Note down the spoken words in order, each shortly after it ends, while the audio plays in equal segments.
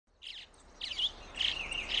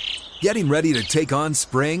Getting ready to take on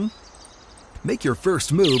spring? Make your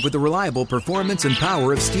first move with the reliable performance and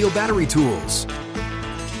power of Steel battery tools.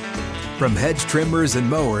 From hedge trimmers and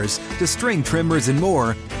mowers to string trimmers and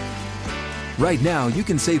more, right now you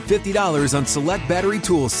can save $50 on select battery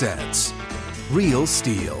tool sets. Real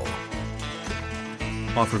Steel.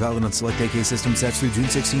 Offer valid on select AK system sets through June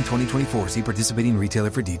 16, 2024. See participating retailer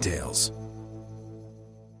for details.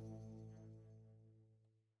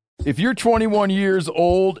 If you're 21 years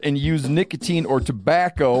old and use nicotine or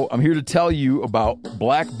tobacco, I'm here to tell you about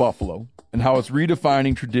Black Buffalo and how it's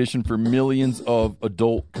redefining tradition for millions of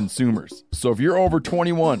adult consumers. So if you're over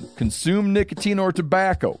 21, consume nicotine or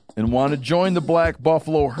tobacco, and want to join the Black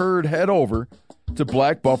Buffalo herd, head over to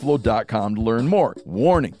blackbuffalo.com to learn more.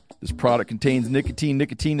 Warning, this product contains nicotine.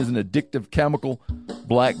 Nicotine is an addictive chemical.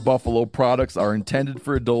 Black Buffalo products are intended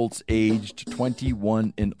for adults aged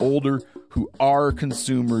 21 and older who are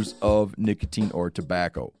consumers of nicotine or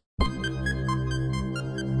tobacco.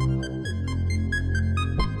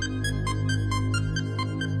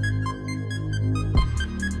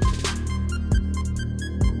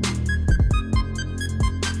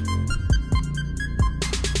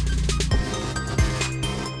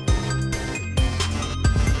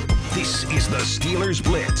 This is the Steelers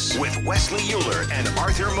Blitz with Wesley Euler and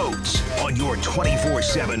Arthur Moats on your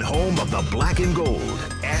 24/7 home of the black and gold,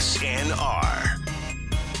 SNR.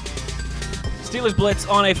 Steelers Blitz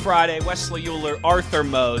on a Friday. Wesley Euler, Arthur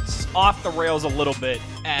Moats, off the rails a little bit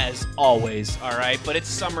as always, all right? But it's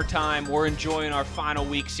summertime. We're enjoying our final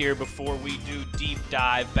weeks here before we do deep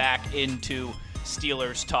dive back into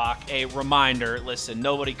Steelers talk. A reminder, listen,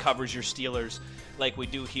 nobody covers your Steelers like we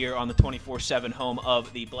do here on the 24/7 home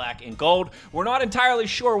of the black and gold. We're not entirely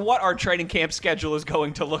sure what our training camp schedule is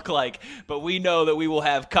going to look like, but we know that we will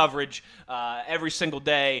have coverage every single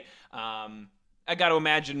day. I got to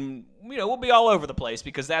imagine, we'll be all over the place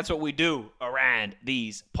because that's what we do around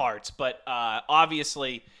these parts. But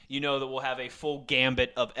obviously, you know that we'll have a full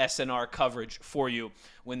gambit of SNR coverage for you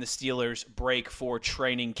when the Steelers break for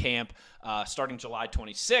training camp starting July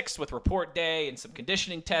 26th with report day and some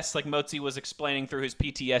conditioning tests like Motzi was explaining through his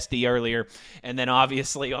PTSD earlier. And then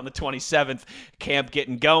obviously on the 27th, camp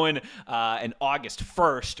getting going. And August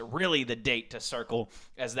 1st, really the date to circle,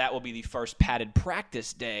 as that will be the first padded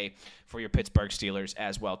practice day for your Pittsburgh Steelers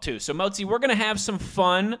as well, too. So, Motzi, we're going to have some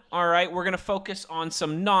fun, all right? We're going to focus on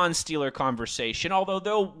some non-Steeler conversation, although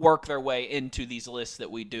they'll work their way into these lists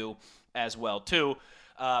that we do as well, too.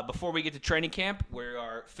 Before we get to training camp, we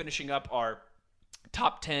are finishing up our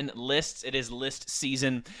top 10 lists. It is list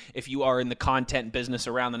season if you are in the content business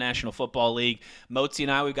around the National Football League. Motzi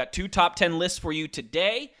and I, we've got two top 10 lists for you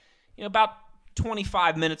today. About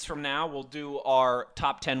 25 minutes from now, we'll do our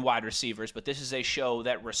top 10 wide receivers, but this is a show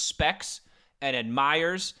that respects and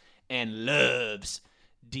admires and loves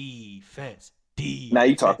defense. Now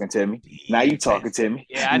you talking to me. Now you talking to me.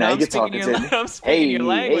 Yeah, I know. I'm speaking your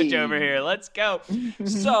language over here. Let's go.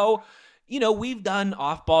 So, we've done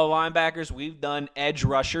off-ball linebackers. We've done edge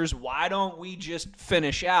rushers. Why don't we just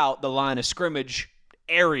finish out the line of scrimmage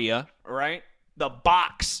area, right? The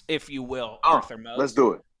box, if you will, Arthur Moats. Let's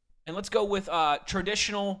do it. And let's go with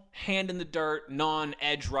traditional hand-in-the-dirt,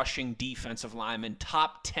 non-edge rushing defensive lineman.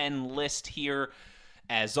 Top 10 list here.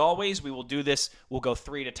 As always, we will do this. We'll go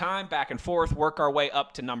three at a time, back and forth, work our way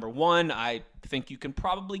up to number one. I think you can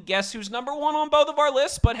probably guess who's number one on both of our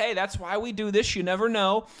lists, but hey, that's why we do this. You never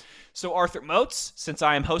know. So, Arthur Moats, since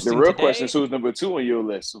I am hosting today. The real question is who's number two on your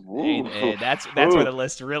list. Hey, that's where the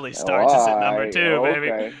list really starts, is at number two,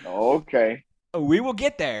 baby. Okay. We will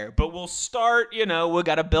get there, but we'll start, we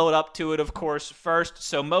got to build up to it, of course, first.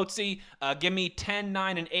 So, Motzi, give me 10,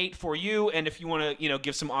 9, and 8 for you, and if you want to,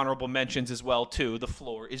 give some honorable mentions as well, too, the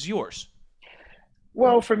floor is yours.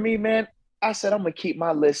 Well, for me, man, I said I'm going to keep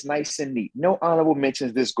my list nice and neat. No honorable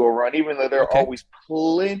mentions this go-around, even though there are always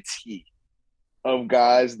plenty of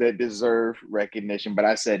guys that deserve recognition. But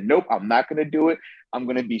I said, nope, I'm not going to do it. I'm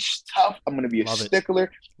going to be tough. I'm going to be a stickler.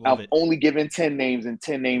 I'm only giving 10 names and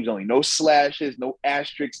 10 names only. No slashes, no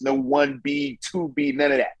asterisks, no 1B, 2B,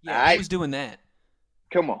 none of that. Yeah, all right? Who's doing that?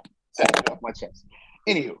 Come on. Set it off my chest.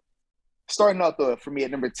 Anywho, starting out for me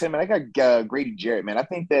at number 10, man, I got Grady Jarrett, man. I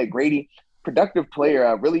think that Grady, productive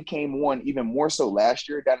player, really came on even more so last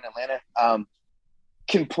year down in Atlanta.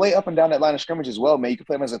 Can play up and down that line of scrimmage as well, man. You can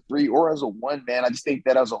play him as a 3 or as a 1, man. I just think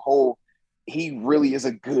that as a whole, he really is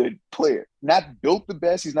a good player. Not built the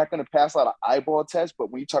best. He's not going to pass out an eyeball test, but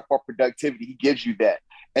when you talk about productivity, he gives you that.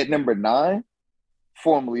 At number 9,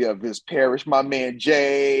 formerly of his parish, my man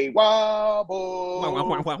Jay Wobble.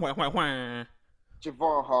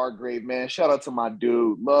 Javon Hargrave, man. Shout out to my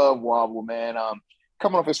dude. Love Wobble, man.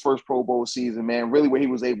 coming off his first Pro Bowl season, man, really where he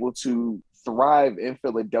was able to thrive in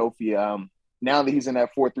Philadelphia. Now that he's in that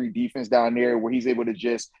 4-3 defense down there where he's able to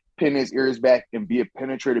just pin his ears back and be a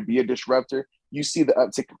penetrator, be a disruptor, you see the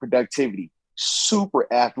uptick in productivity.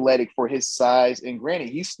 Super athletic for his size. And granted,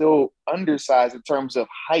 he's still undersized in terms of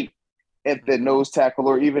height at the nose tackle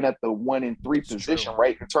or even at the 1 and 3 position,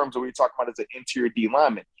 right? In terms of what you're talking about as an interior D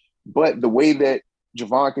lineman. But the way that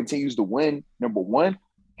Javon continues to win, number one,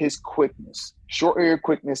 his quickness, short area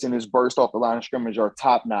quickness and his burst off the line of scrimmage are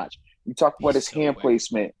top notch. You talk about his hand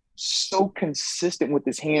placement, so consistent with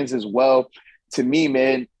his hands as well. To me,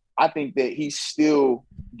 man, I think that he's still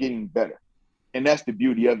getting better. And that's the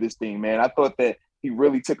beauty of this thing, man. I thought that he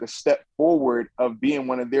really took a step forward of being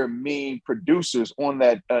one of their main producers on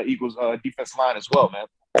that Eagles defense line as well, man.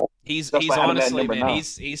 He's honestly, man,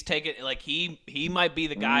 he's taken, like, he might be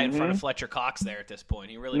the guy in front of Fletcher Cox there at this point.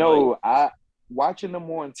 He really might. Watching him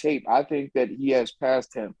on tape, I think that he has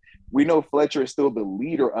passed him. We know Fletcher is still the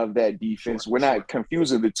leader of that defense. We're not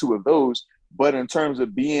confusing the two of those, but in terms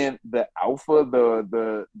of being the alpha,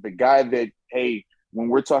 the guy that, hey, when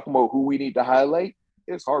we're talking about who we need to highlight,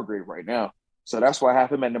 it's Hargrave right now. So that's why I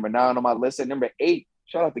have him at number 9 on my list. At number 8,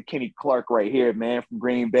 shout out to Kenny Clark right here, man, from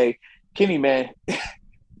Green Bay. Kenny, man,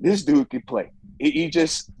 this dude can play. He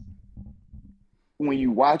just, when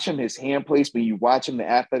you watch him, his hand placement, when you watch him, the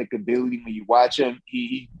athletic ability, when you watch him,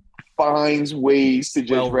 he finds ways to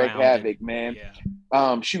just wreak havoc, man.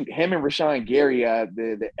 Yeah. Him and Rashawn Gary,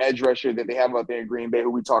 the edge rusher that they have out there in Green Bay,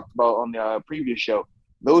 who we talked about on the previous show,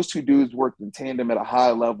 those two dudes worked in tandem at a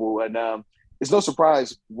high level. And it's no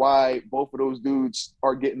surprise why both of those dudes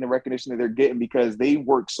are getting the recognition that they're getting, because they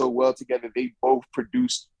work so well together. They both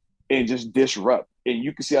produce and just disrupt. And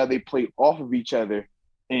you can see how they play off of each other.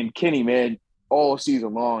 And Kenny, man, all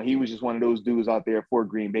season long, he was just one of those dudes out there for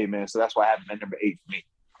Green Bay, man. So that's why I have him at number 8 for me.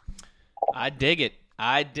 I dig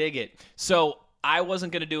it. So I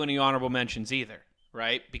wasn't going to do any honorable mentions either,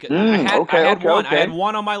 right? Because I had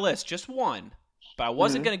one on my list, just one. But I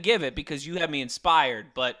wasn't going to give it because you had me inspired.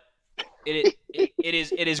 But it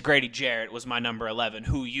is Grady Jarrett was my number 11,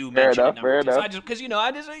 who you mentioned at number 2. So because you and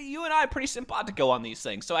I are pretty simpatico on these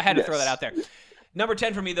things, so I had to throw that out there. Number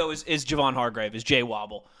 10 for me though is Javon Hargrave, is Jay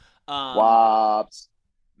Wobble. Wobbs.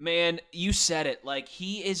 Man, you said it. Like,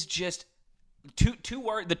 he is just the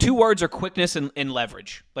two words are quickness and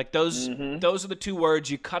leverage. Like those are the 2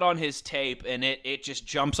 words you cut on his tape, and it just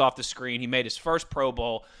jumps off the screen. He made his first Pro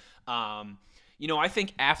Bowl. I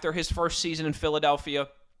think after his first season in Philadelphia,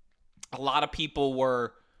 a lot of people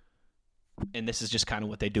were, and this is just kind of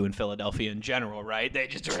what they do in Philadelphia in general, right? They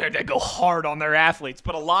go hard on their athletes.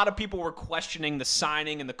 But a lot of people were questioning the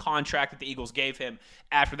signing and the contract that the Eagles gave him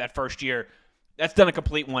after that first year. That's done a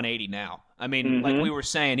complete 180 now. I mean, like we were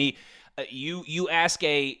saying, you ask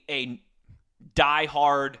a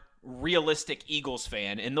diehard, realistic Eagles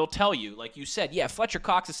fan, and they'll tell you, like you said, yeah, Fletcher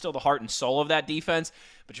Cox is still the heart and soul of that defense,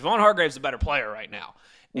 but Javon Hargrave's a better player right now.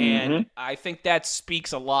 And I think that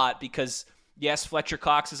speaks a lot because, yes, Fletcher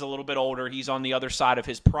Cox is a little bit older. He's on the other side of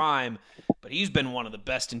his prime, but he's been one of the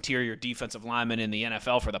best interior defensive linemen in the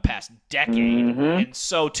NFL for the past decade. And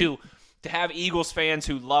so, to have Eagles fans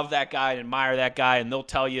who love that guy and admire that guy, and they'll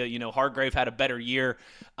tell you, Hargrave had a better year,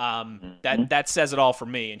 that says it all for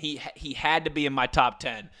me. And he had to be in my top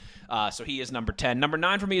 10. So he is number 10. Number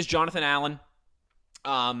 9 for me is Jonathan Allen.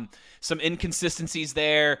 Some inconsistencies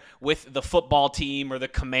there with the football team or the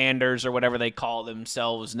Commanders or whatever they call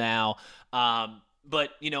themselves now. But,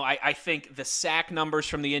 I think the sack numbers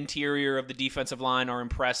from the interior of the defensive line are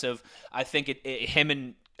impressive. I think him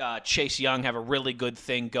and Chase Young have a really good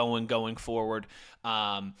thing going forward.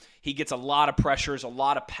 He gets a lot of pressures, a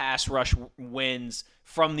lot of pass rush wins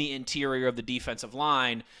from the interior of the defensive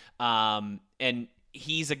line. And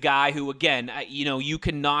he's a guy who, again, you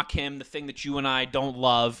can knock him. The thing that you and I don't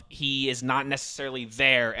love, he is not necessarily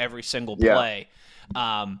there every single play.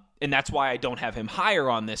 And that's why I don't have him higher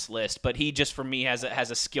on this list. But he just, for me, has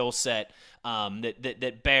a skill set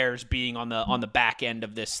that bears being on the back end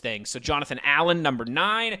of this thing. So Jonathan Allen, number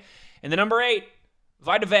 9. And the number 8,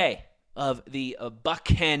 Vita Vea of the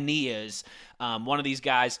Buccaneers. One of these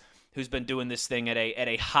guys who's been doing this thing at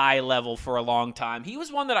a high level for a long time. He was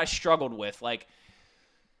one that I struggled with. Like,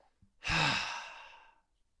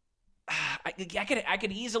 I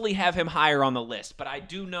could easily have him higher on the list, but I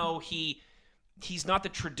do know he's not the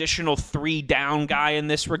traditional 3-down guy in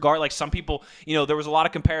this regard. Like some people, there was a lot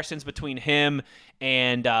of comparisons between him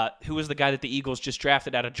and who was the guy that the Eagles just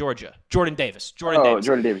drafted out of Georgia? Jordan Davis. Jordan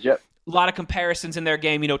Davis, yep. A lot of comparisons in their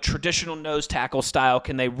game, traditional nose tackle style.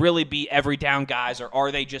 Can they really be every down guys, or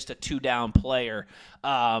are they just a 2-down player?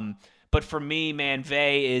 But for me, man,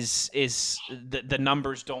 Vay is the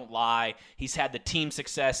numbers don't lie. He's had the team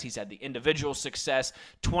success. He's had the individual success.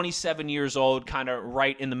 27 years old, kind of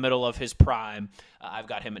right in the middle of his prime. I've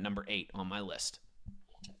got him at number 8 on my list.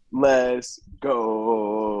 Let's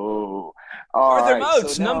go. Arthur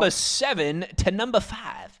Moats, number 7 to number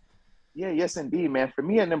 5. Yeah, yes, indeed, man. For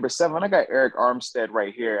me at number 7, I got Eric Armstead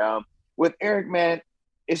right here. With Eric, man,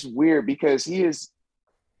 it's weird because he is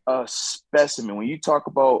a specimen. When you talk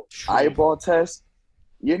about eyeball tests,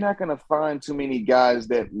 you're not going to find too many guys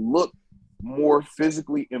that look more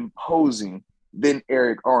physically imposing than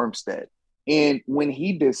Eric Armstead. And when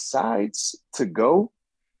he decides to go,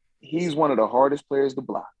 he's one of the hardest players to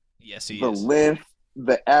block. Yes, he is. The length,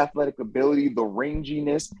 the athletic ability, the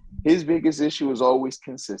ranginess. His biggest issue is always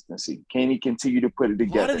consistency. Can he continue to put it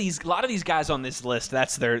together? A lot of these guys on this list,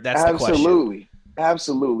 that's the question.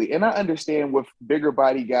 Absolutely. And I understand with bigger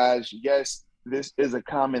body guys, yes, this is a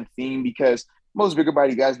common theme because most bigger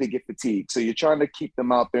body guys, they get fatigued. So you're trying to keep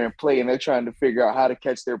them out there and play, and they're trying to figure out how to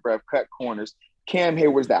catch their breath, cut corners. Cam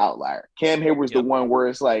Hayward's the outlier. Cam Hayward's the one where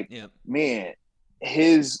it's like, man,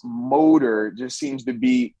 his motor just seems to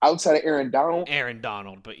be outside of Aaron Donald,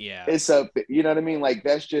 but yeah. It's up, you know what I mean? Like,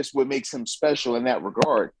 that's just what makes him special in that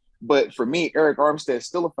regard. But for me, Eric Armstead is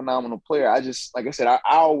still a phenomenal player. I just, like I said, I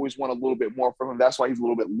always want a little bit more from him. That's why he's a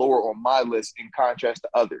little bit lower on my list in contrast to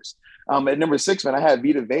others. At number 6, man, I have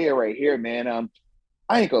Vita Vea right here, man.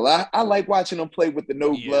 I ain't gonna lie. I like watching him play with the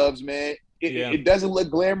no gloves, man. It doesn't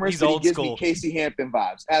look glamorous, but he gives me Casey Hampton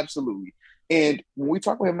vibes. Absolutely. And when we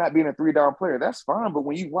talk about him not being a 3-down player, that's fine. But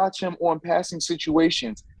when you watch him on passing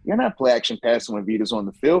situations, you're not play action passing when Vita's on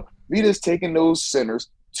the field. Vita's taking those centers,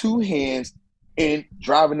 2 hands, and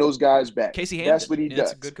driving those guys back. Casey Hampton. That's what he does.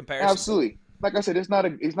 That's a good comparison. Absolutely. Like I said, he's not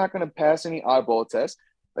going to pass any eyeball tests.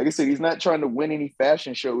 Like I said, he's not trying to win any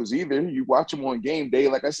fashion shows either. You watch him on game day.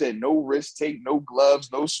 Like I said, no wrist tape, no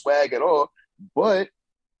gloves, no swag at all. But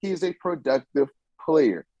he is a productive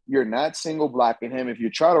player. You're not single blocking him. If you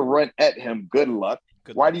try to run at him, good luck.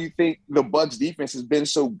 Why do you think the Bucs defense has been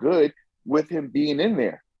so good with him being in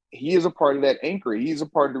there? He is a part of that anchor. He's a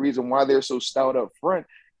part of the reason why they're so stout up front.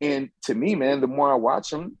 And to me, man, the more I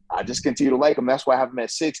watch him, I just continue to like him. That's why I have him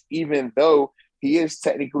at 6, even though he is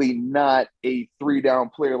technically not a 3-down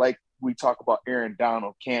player like we talk about Aaron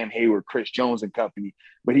Donald, Cam Hayward, Chris Jones and company.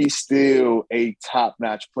 But he's still a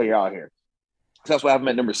top-notch player out here. So that's why I have him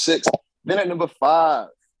at number 6. Then at number 5,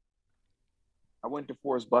 I went to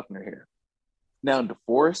DeForest Buckner here. Now,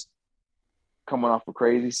 DeForest, coming off a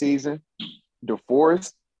crazy season,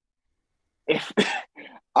 DeForest, if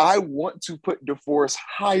I want to put DeForest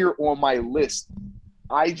higher on my list,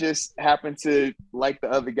 I just happen to like the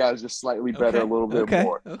other guys just slightly better, a little bit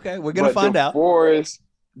more. Okay, we're going to find out.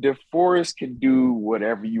 DeForest can do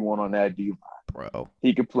whatever you want on that D-line. Bro.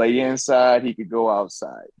 He could play inside. He could go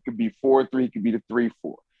outside. He could be 4-3. He could be the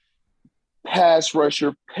 3-4. Pass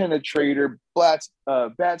rusher, penetrator, bats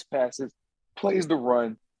passes, plays the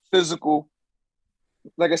run, physical.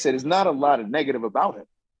 Like I said, there's not a lot of negative about him.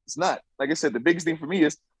 It's not. Like I said, the biggest thing for me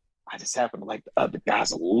is I just happen to like the other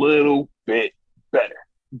guys a little bit better.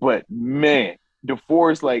 But, man,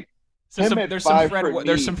 DeForest, like, there's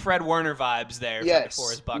some Fred Warner vibes there for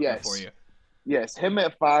DeForest Buckner for you. Yes, him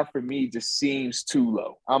at 5 for me just seems too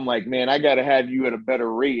low. I'm like, man, I got to have you at a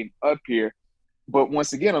better rating up here. But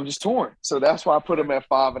once again, I'm just torn. So that's why I put him at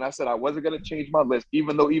 5. And I said I wasn't going to change my list,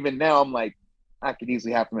 even though even now I'm like, I could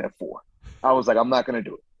easily have him at 4. I was like, I'm not going to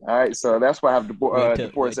do it. All right. So that's why I have DeForest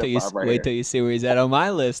at 5 right here. Wait till you see where he's at on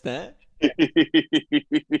my list, huh?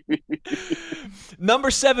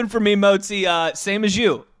 Number 7 for me, Mozi, same as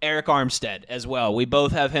you, Eric Armstead as well. We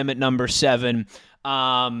both have him at number 7.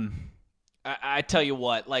 I tell you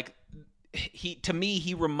what, like, to me,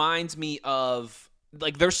 he reminds me of,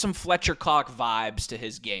 like, there's some Fletcher Cox vibes to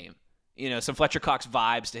his game.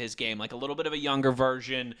 Like a little bit of a younger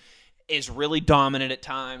version, is really dominant at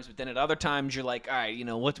times, but then at other times you're like, all right,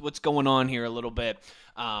 what's going on here a little bit.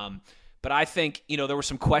 But I think, there were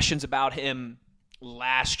some questions about him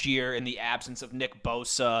last year in the absence of Nick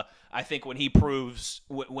Bosa. I think when he proves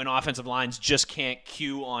when offensive lines just can't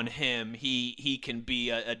cue on him, he can be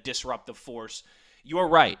a disruptive force. You're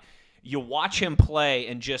right. You watch him play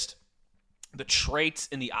and just the traits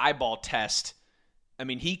in the eyeball test. I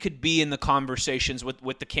mean, he could be in the conversations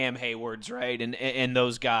with the Cam Haywards, right, and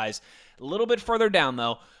those guys. A little bit further down,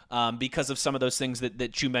 though, because of some of those things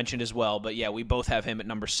that you mentioned as well. But, yeah, we both have him at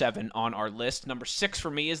number 7 on our list. Number 6 for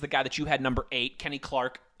me is the guy that you had number 8, Kenny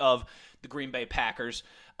Clark of the Green Bay Packers.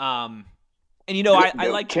 And I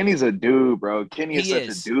like Kenny's a dude, bro. Kenny is such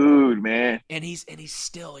a dude, man. And he's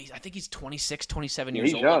still I think he's 26, 27 Yeah, years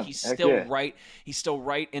he's old. young. Like he's still right. He's still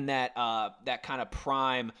right in that that kind of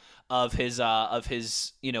prime of his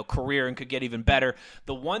career, and could get even better.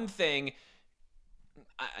 The one thing,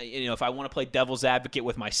 if I want to play devil's advocate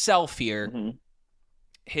with myself here,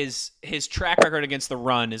 his track record against the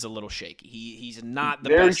run is a little shaky. He's not the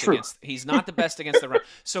best against the run.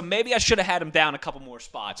 So maybe I should have had him down a couple more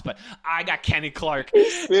spots, but I got Kenny Clark.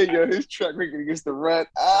 His track record against the run.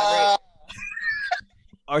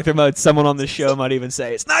 Arthur Moat, someone on this show might even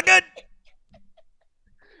say it's not good.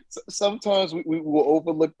 Sometimes we will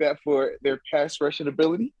overlook that for their pass rushing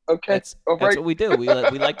ability. Okay, that's what we do. We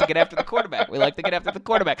like to get after the quarterback.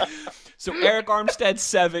 So Eric Armstead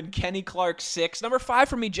 7, Kenny Clark 6, number 5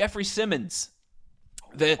 for me, Jeffrey Simmons.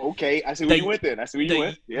 I see where you went then.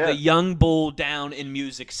 Yeah, the young bull down in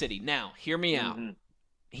Music City. Now, hear me out.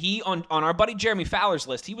 He on our buddy Jeremy Fowler's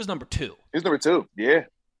list, he was number 2. He's number 2. Yeah,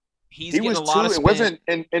 he was a lot 2. of spin. It wasn't,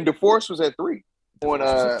 and DeForest was at 3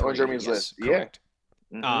 on Jeremy's list. Correct.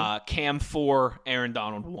 Yeah. Cam 4, Aaron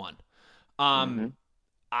Donald 1.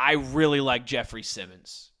 I really like Jeffrey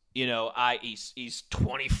Simmons. He's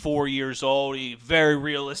 24 years old. He very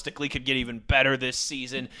realistically could get even better this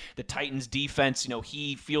season. The Titans defense,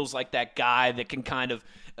 he feels like that guy that can kind of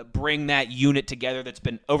bring that unit together. That's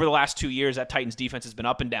been over the last 2 years. That Titans defense has been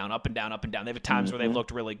up and down, up and down, up and down. They've had times where they've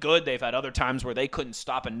looked really good. They've had other times where they couldn't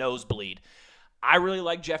stop a nosebleed. I really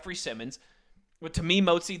like Jeffrey Simmons. But to me,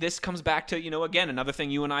 Mozi, this comes back to, again, another thing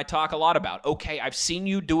you and I talk a lot about. Okay, I've seen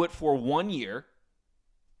you do it for 1 year.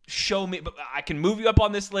 Show me, but I can move you up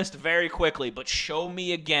on this list very quickly, but show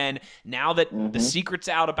me again, now that the secret's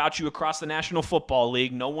out about you across the National Football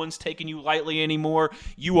League, no one's taking you lightly anymore.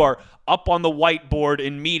 You are up on the whiteboard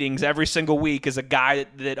in meetings every single week as a guy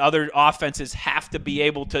that other offenses have to be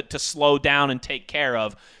able to slow down and take care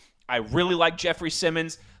of. I really like Jeffrey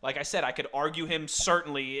Simmons. Like I said, I could argue him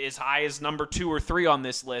certainly as high as number 2 or 3 on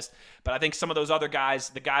this list, but I think some of those other guys,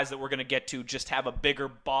 the guys that we're going to get to, just have a bigger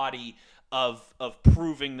body of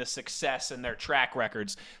proving the success in their track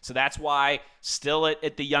records. So that's why, still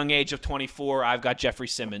at the young age of 24, I've got Jeffrey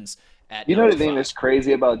Simmons at the thing 5. that's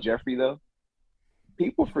crazy about Jeffrey, though?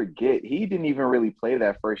 People forget he didn't even really play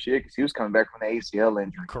that first year because he was coming back from the ACL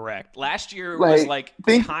injury. Correct. Last year was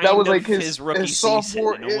his rookie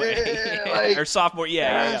sophomore season in a way. Or sophomore,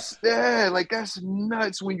 yeah. Like that's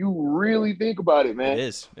nuts when you really think about it, man.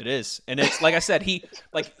 It is. And it's like I said,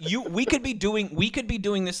 we could be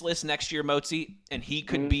doing this list next year, Mozi, and he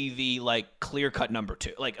could be the clear-cut number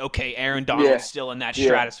 2. Like, okay, Aaron Donald's still in that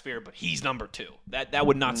stratosphere, but he's number 2. That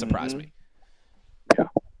would not surprise me. Yeah.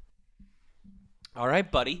 All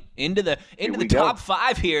right, buddy. Into the top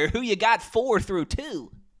 5 here. Who you got 4 through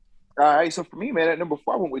 2? All right. So for me, man, at number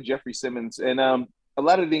 4, I went with Jeffrey Simmons. And a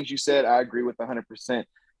lot of the things you said, I agree with 100%.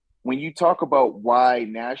 When you talk about why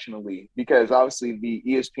nationally, because obviously the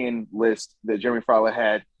ESPN list that Jeremy Fowler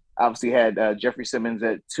had obviously had Jeffrey Simmons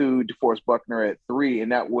at 2, DeForest Buckner at 3.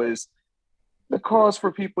 And that was the cause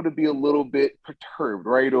for people to be a little bit perturbed,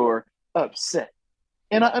 right? Or upset.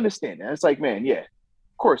 And I understand that. It's like, man, yeah.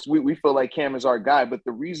 Of course, we feel like Cam is our guy, but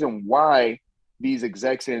the reason why these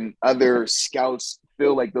execs and other scouts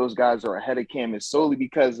feel like those guys are ahead of Cam is solely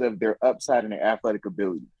because of their upside and their athletic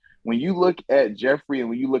ability. When you look at Jeffrey and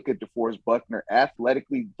when you look at DeForest Buckner,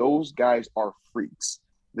 athletically, those guys are freaks.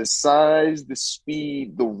 The size, the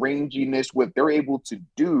speed, the ranginess, what they're able to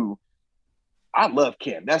do. I love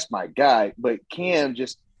Cam. That's my guy. But Cam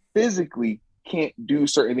just physically can't do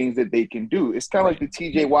certain things that they can do. It's kind of like the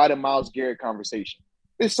TJ Watt and Myles Garrett conversation.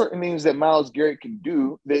 There's certain things that Myles Garrett can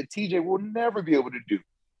do that TJ will never be able to do.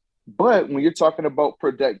 But when you're talking about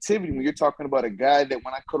productivity, when you're talking about a guy that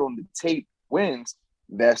when I cut on the tape wins,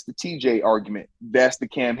 that's the TJ argument. That's the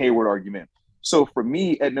Cam Hayward argument. So for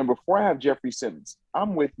me, at number 4, I have Jeffrey Simmons.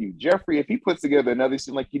 I'm with you. Jeffrey, if he puts together another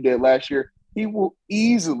season like he did last year, he will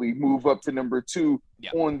easily move up to number 2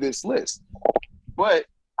 on this list. But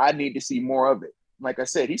I need to see more of it. Like I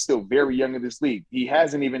said, he's still very young in this league. He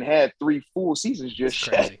hasn't even had 3 full seasons just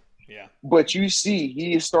yet. Yeah. But you see,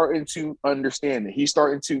 he is starting to understand it. He's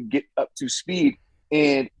starting to get up to speed.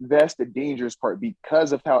 And that's the dangerous part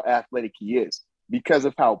because of how athletic he is, because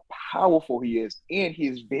of how powerful he is. And he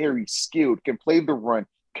is very skilled, can play the run,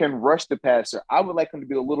 can rush the passer. I would like him to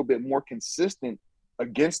be a little bit more consistent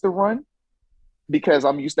against the run because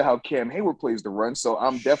I'm used to how Cam Hayward plays the run. So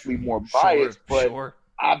I'm definitely more biased. But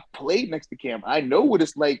I've played next to Cam. I know what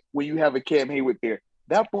it's like when you have a Cam Hayward there.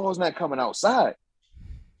 That ball's not coming outside.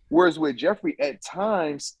 Whereas with Jeffrey, at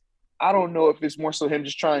times, I don't know if it's more so him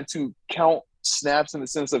just trying to count snaps in the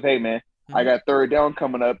sense of, hey, man, I got third down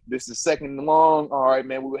coming up. This is second and long. All right,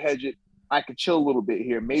 man, we'll hedge it. I could chill a little bit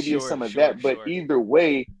here. Maybe it's some of that. But either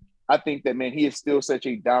way, I think that, man, he is still such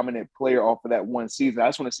a dominant player off of that one season. I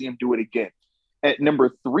just want to see him do it again. At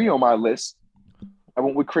number 3 on my list, I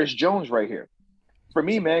went with Chris Jones right here. For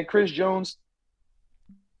me, man, Chris Jones,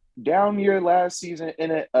 down year last season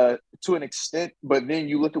to an extent, but then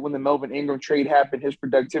you look at when the Melvin Ingram trade happened, his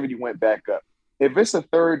productivity went back up. If it's a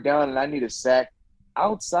third down and I need a sack,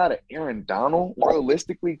 outside of Aaron Donald,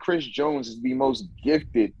 realistically, Chris Jones is the most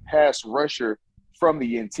gifted pass rusher from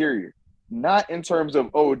the interior. Not in terms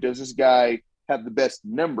of, does this guy have the best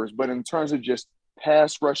numbers, but in terms of just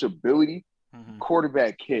pass rush ability,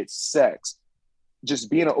 quarterback hits, sacks, just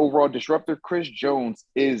being an overall disruptor, Chris Jones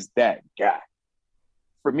is that guy.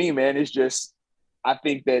 For me, man, it's just, I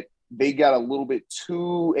think that they got a little bit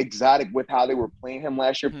too exotic with how they were playing him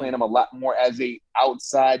last year, playing him a lot more as a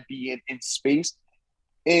outside DN in space.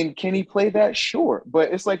 And can he play that? Sure.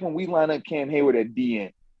 But it's like when we line up Cam Hayward at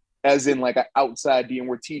DN, as in like an outside DN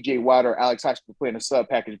where TJ Watt or Alex Hutchinson are playing a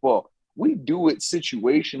sub-package ball. We do it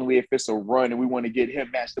situationally if it's a run and we want to get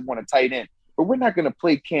him matched up on a tight end. But we're not going to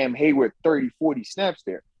play Cam Hayward 30, 40 snaps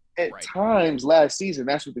there. At times last season,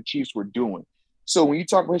 that's what the Chiefs were doing. So when you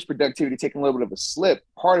talk about his productivity taking a little bit of a slip,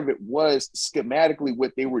 part of it was schematically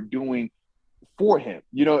what they were doing for him.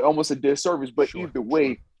 Almost a disservice. But either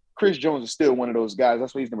way, Chris Jones is still one of those guys.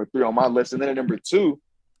 That's why he's number 3 on my list. And then at number 2,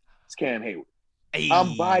 it's Cam Hayward. Hey.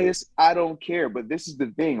 I'm biased. I don't care. But this is the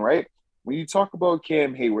thing, right? When you talk about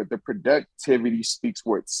Cam Hayward, the productivity speaks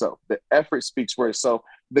for itself. The effort speaks for itself.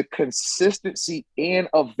 The consistency and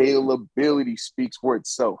availability speaks for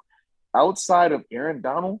itself. Outside of Aaron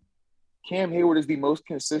Donald, Cam Hayward is the most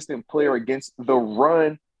consistent player against the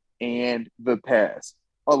run and the pass,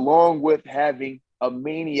 along with having a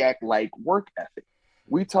maniac-like work ethic.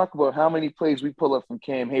 We talk about how many plays we pull up from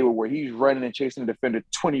Cam Hayward where he's running and chasing the defender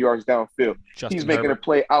 20 yards downfield. He's making a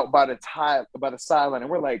play out by the sideline,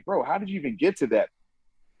 and we're like, bro, how did you even get to that?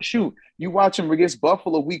 Shoot, you watch him against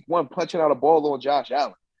Buffalo week 1 punching out a ball on Josh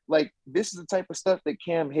Allen. Like, this is the type of stuff that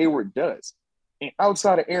Cam Hayward does. And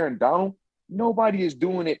outside of Aaron Donald, nobody is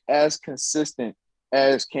doing it as consistent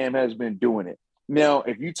as Cam has been doing it. Now,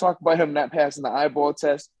 if you talk about him not passing the eyeball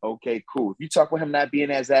test, okay, cool. If you talk about him not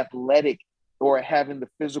being as athletic or having the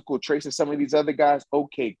physical traits of some of these other guys,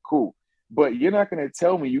 okay, cool. But you're not going to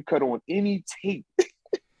tell me you cut on any tape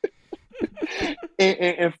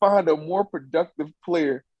and find a more productive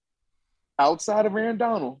player outside of Aaron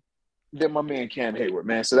Donald than my man Cam Hayward,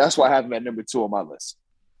 man. So that's why I have him at number 2 on my list.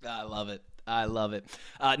 I love it.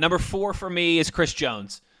 Number 4 for me is Chris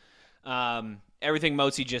Jones. Everything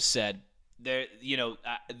Motzi just said.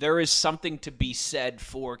 There is something to be said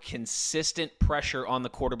for consistent pressure on the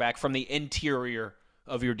quarterback from the interior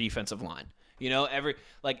of your defensive line.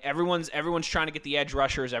 Everyone's trying to get the edge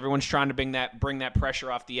rushers. Everyone's trying to bring that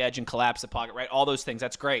pressure off the edge and collapse the pocket, right? All those things,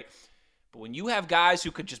 that's great. But when you have guys who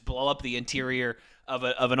could just blow up the interior of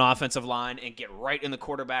an offensive line and get right in the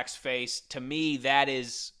quarterback's face, to me,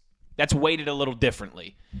 that's weighted a little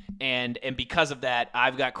differently. And because of that,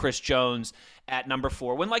 I've got Chris Jones at number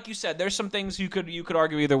 4. When, like you said, there's some things you could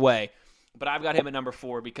argue either way, but I've got him at number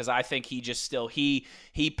 4 because I think he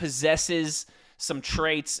possesses some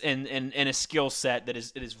traits and a skill set that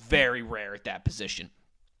is very rare at that position.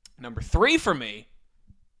 Number 3 for me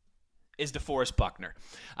is DeForest Buckner.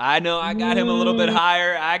 I know I got him a little bit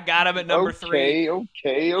higher. I got him at number 3.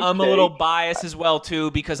 Okay. I'm a little biased as well,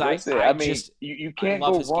 too, because you can't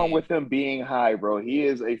go wrong with him being high, bro. He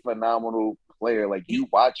is a phenomenal player. Like, you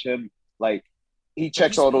watch him, like, he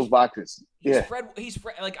checks all those boxes.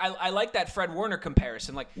 I like that Fred Warner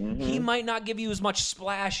comparison. Like, he might not give you as much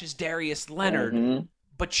splash as Darius Leonard,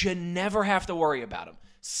 but you never have to worry about him.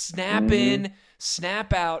 Snap in,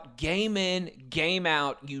 snap out, game in, game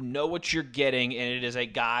out. You know what you're getting, and it is a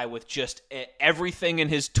guy with just everything in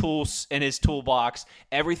his toolbox,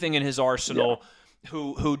 everything in his arsenal,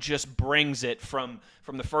 who just brings it from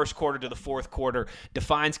the first quarter to the fourth quarter,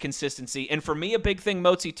 defines consistency. And for me, a big thing,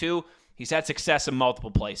 Motzi, too, he's had success in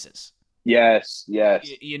multiple places. Yes.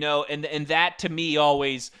 And that to me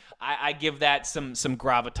always, I give that some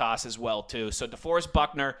gravitas as well too. So DeForest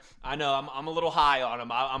Buckner, I know I'm a little high on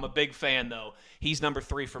him. I'm a big fan though. He's number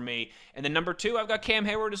 3 for me. And then number 2, I've got Cam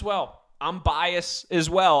Hayward as well. I'm biased as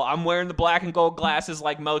well. I'm wearing the black and gold glasses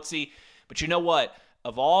like Motzi. But you know what?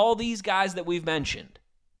 Of all these guys that we've mentioned,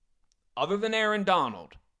 other than Aaron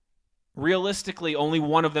Donald, realistically, only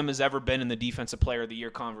one of them has ever been in the Defensive Player of the Year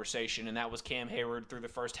conversation, and that was Cam Hayward through the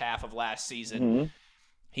first half of last season.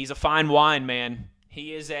 He's a fine wine, man.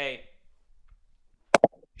 He is a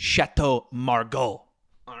Chateau Margaux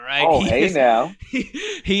All right. Oh, now.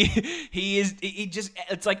 He just,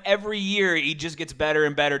 it's like every year he just gets better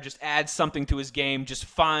and better, just adds something to his game, just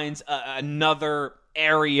finds another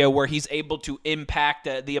area where he's able to impact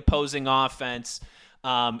the opposing offense.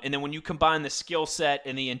 And then when you combine the skill set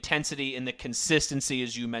and the intensity and the consistency,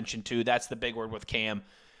 as you mentioned too, that's the big word with Cam,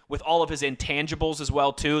 with all of his intangibles as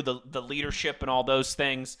well too, the leadership and all those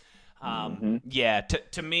things. Yeah,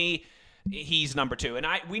 to me, he's number 2. And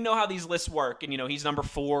we know how these lists work, and he's number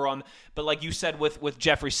 4 on. But like you said with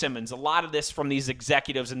Jeffrey Simmons, a lot of this from these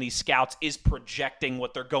executives and these scouts is projecting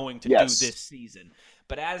what they're going to do this season.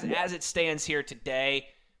 But as it stands here today,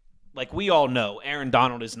 like we all know, Aaron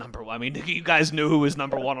Donald is number 1. I mean, you guys knew who was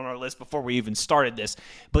number 1 on our list before we even started this.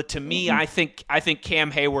 But to me, I think Cam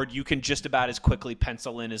Hayward, you can just about as quickly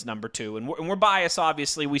pencil in as number 2. And we're biased,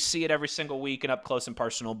 obviously. We see it every single week and up close and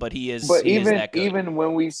personal. But he is. But even that good. Even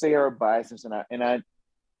when we say our biases, and I,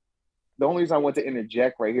 the only reason I want to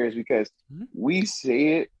interject right here is because we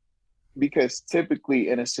say it because typically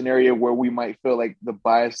in a scenario where we might feel like the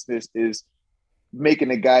biasness is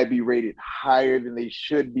making a guy be rated higher than they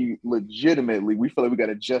should be legitimately, we feel like we got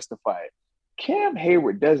to justify it. Cam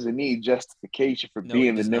Hayward doesn't need justification for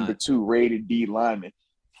being the number 2 rated D lineman.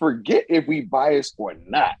 Forget if we bias or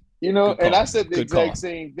not, and I said the exact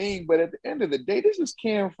same thing, but at the end of the day, this is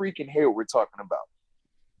Cam freaking Hayward we're talking about.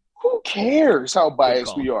 Who cares how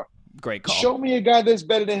biased we are? Great call. Show me a guy that's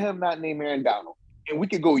better than him, not named Aaron Donald. And we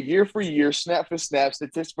could go year for year, snap for snap,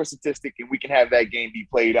 statistic for statistic, and we can have that game be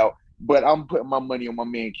played out. But I'm putting my money on my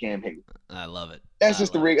man Cam Hayward. I love it. That's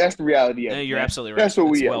just that's the reality of it. You're absolutely right. That's what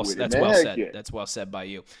we are with That's it, well said. Yeah. That's well said by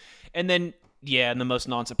you. And then, and the most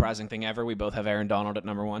non-surprising thing ever, we both have Aaron Donald at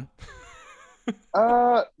number 1.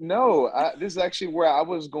 No. This is actually where I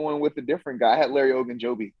was going with a different guy. I had Larry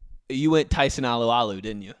Ogunjobi. You went Tyson Alualu,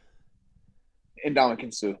 didn't you? And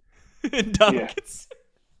Ndamukong Suh. Ndamukong Suh.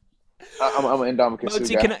 I'm an Ndamukong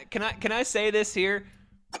Suh guy. Can I say this here?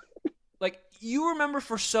 Like, you remember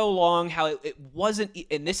for so long how it wasn't,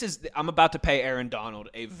 and this is, I'm about to pay Aaron Donald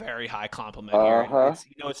a very high compliment here.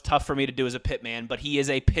 It's tough for me to do as a Pitt man, but he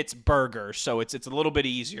is a Pittsburgher, so it's a little bit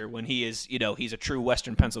easier when he is, he's a true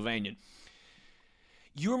Western Pennsylvanian.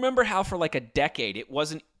 You remember how for like a decade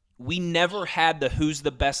we never had the who's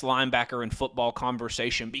the best linebacker in football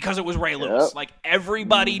conversation because it was Ray Lewis. Like,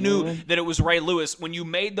 everybody knew that it was Ray Lewis. When you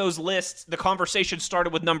made those lists, the conversation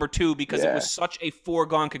started with number 2 because it was such a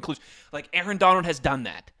foregone conclusion. Like, Aaron Donald has done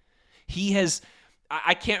that. He has –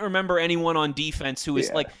 I can't remember anyone on defense who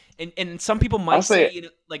is like – and some people might say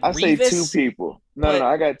I say 2 people. No,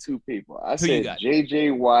 I got 2 people. I said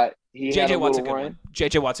J.J. Watt. J.J. Watt's a good one.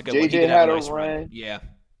 J.J. Watt's a good one. J.J. had a run. Yeah.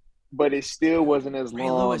 But it still wasn't as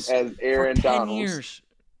long as Aaron Donald's. Years.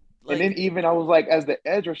 And then even I was like, as the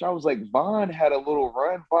edge rush, I was like, Vaughn had a little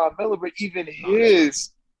run, Von Miller, but even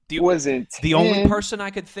his wasn't 10. The only person I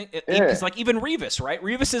could think is like even Revis, right?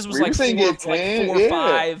 Revis's was like 4,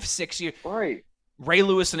 5, 6 years. Right. Ray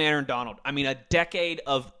Lewis and Aaron Donald. I mean, a decade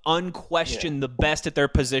of unquestioned the best at their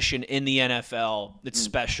position in the NFL. It's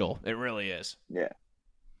special. It really is. Yeah.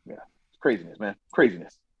 It's craziness, man.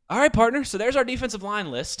 Craziness. All right, partner, so there's our defensive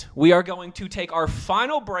line list. We are going to take our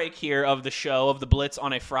final break here of the show, of the Blitz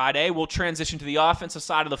on a Friday. We'll transition to the offensive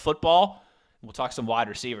side of the football. We'll talk some wide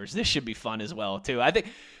receivers. This should be fun as well, too. I think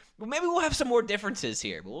maybe we'll have some more differences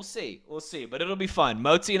here, but we'll see. But it'll be fun.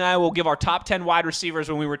 Motzi and I will give our top 10 wide receivers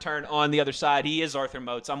when we return on the other side. He is Arthur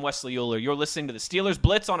Moats. I'm Wesley Euler. You're listening to the Steelers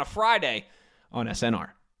Blitz on a Friday on SNR.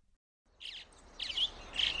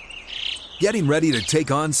 Getting ready to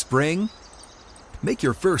take on spring? Make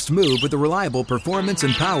your first move with the reliable performance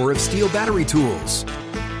and power of Steel battery tools.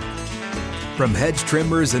 From hedge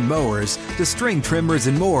trimmers and mowers to string trimmers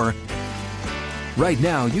and more, right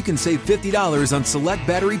now you can save $50 on select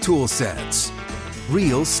battery tool sets.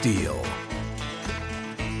 Real Steel.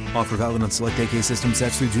 Offer valid on select AK system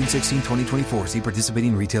sets through June 16, 2024. See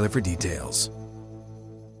participating retailer for details.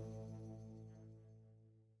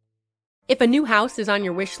 If a new house is on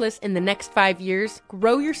your wish list in the next 5 years,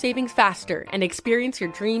 grow your savings faster and experience your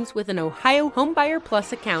dreams with an Ohio Homebuyer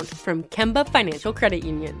Plus account from Kemba Financial Credit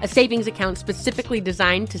Union. A savings account specifically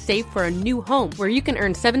designed to save for a new home, where you can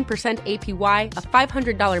earn 7% APY,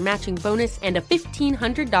 a $500 matching bonus, and a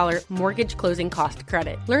 $1,500 mortgage closing cost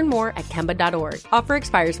credit. Learn more at Kemba.org. Offer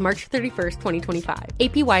expires March 31st, 2025.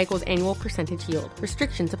 APY equals annual percentage yield.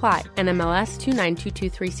 Restrictions apply. NMLS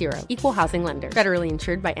 292230. Equal housing lender. Federally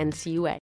insured by NCUA.